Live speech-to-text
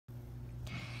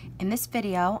In this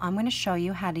video, I'm going to show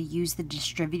you how to use the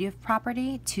distributive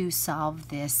property to solve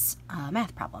this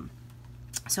math problem.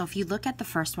 So if you look at the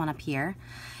first one up here,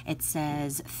 it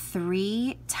says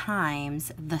 3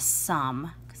 times the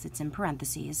sum, because it's in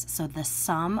parentheses, so the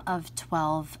sum of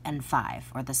 12 and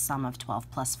 5, or the sum of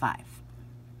 12 plus 5.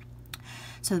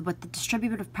 So what the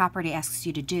distributive property asks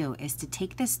you to do is to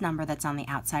take this number that's on the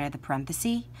outside of the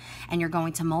parenthesis, and you're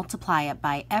going to multiply it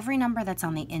by every number that's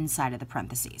on the inside of the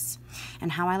parentheses.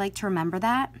 And how I like to remember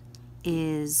that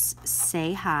is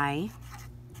say hi,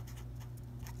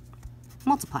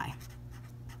 multiply.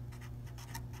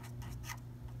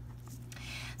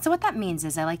 So what that means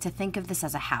is I like to think of this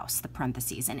as a house, the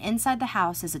parentheses, and inside the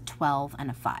house is a 12 and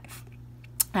a 5.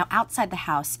 Now outside the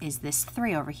house is this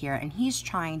 3 over here, and he's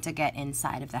trying to get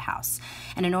inside of the house.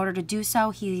 And in order to do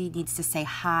so, he needs to say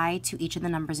hi to each of the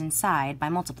numbers inside by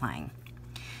multiplying.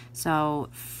 So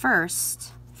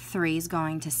first, 3 is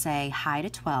going to say hi to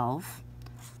 12,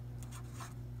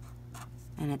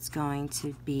 and it's going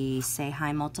to be say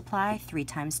hi multiply 3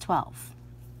 times 12.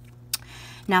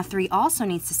 Now 3 also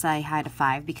needs to say hi to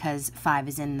 5 because 5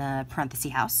 is in the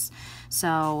parenthesis house.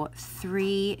 So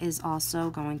 3 is also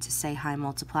going to say hi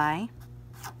multiply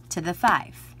to the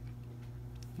 5.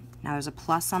 Now there's a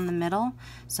plus on the middle,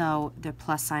 so the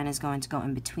plus sign is going to go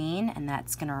in between, and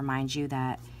that's going to remind you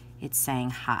that it's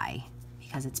saying hi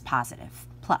because it's positive,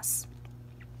 plus.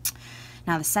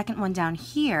 Now the second one down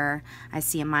here, I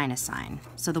see a minus sign.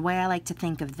 So the way I like to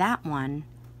think of that one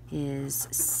is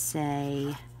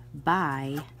say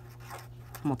by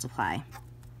multiply.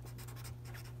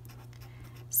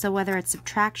 So whether it's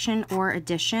subtraction or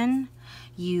addition,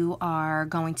 you are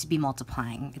going to be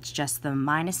multiplying. It's just the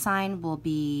minus sign will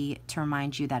be to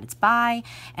remind you that it's by,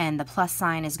 and the plus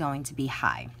sign is going to be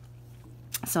high.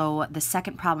 So the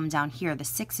second problem down here, the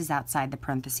 6 is outside the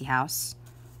parenthesis house.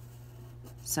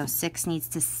 So 6 needs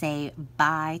to say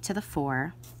by to the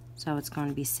 4. So it's going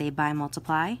to be say by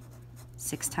multiply,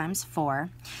 6 times 4.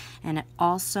 And it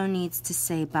also needs to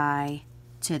say by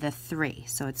to the 3.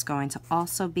 So it's going to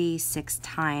also be 6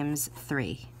 times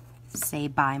 3. Say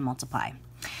by multiply.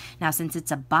 Now since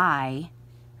it's a by,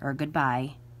 or a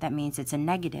goodbye, that means it's a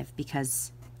negative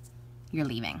because you're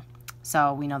leaving.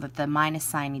 So we know that the minus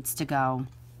sign needs to go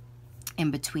in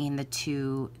between the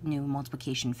two new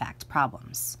multiplication fact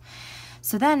problems.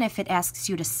 So then if it asks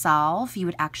you to solve, you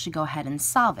would actually go ahead and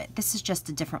solve it. This is just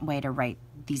a different way to write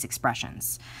these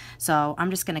expressions. So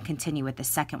I'm just going to continue with the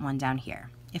second one down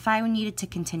here. If I needed to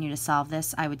continue to solve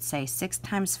this, I would say 6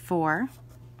 times 4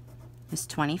 is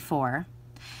 24.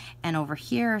 And over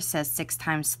here says 6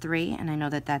 times 3, and I know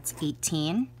that that's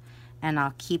 18. And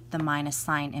I'll keep the minus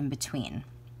sign in between.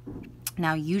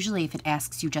 Now usually if it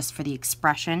asks you just for the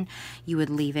expression, you would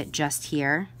leave it just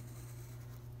here.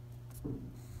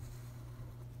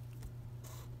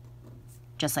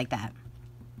 Just like that.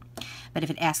 But if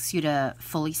it asks you to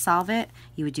fully solve it,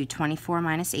 you would do 24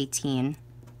 minus 18,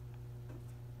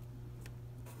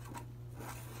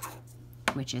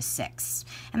 which is 6.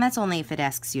 And that's only if it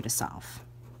asks you to solve.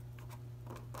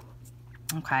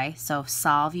 Okay, so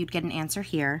solve, you'd get an answer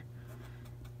here.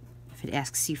 If it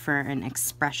asks you for an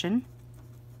expression,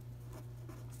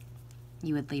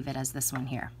 you would leave it as this one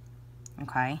here.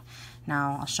 Okay,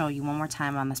 now I'll show you one more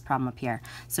time on this problem up here.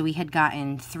 So we had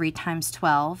gotten 3 times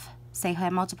 12, say hi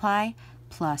multiply,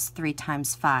 plus 3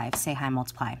 times 5, say hi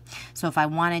multiply. So if I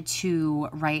wanted to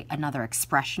write another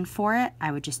expression for it,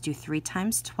 I would just do 3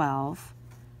 times 12,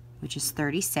 which is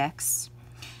 36,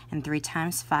 and 3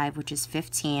 times 5, which is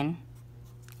 15.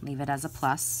 Leave it as a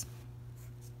plus.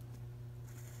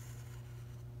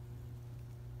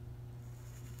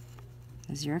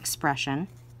 Is your expression.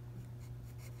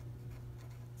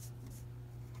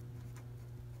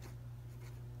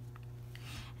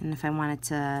 And if I wanted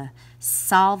to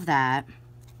solve that,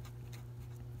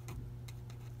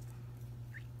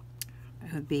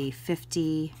 it would be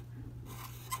 51,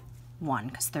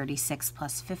 because 36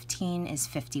 plus 15 is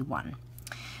 51.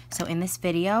 So in this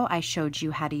video, I showed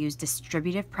you how to use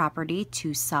distributive property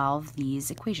to solve these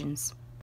equations.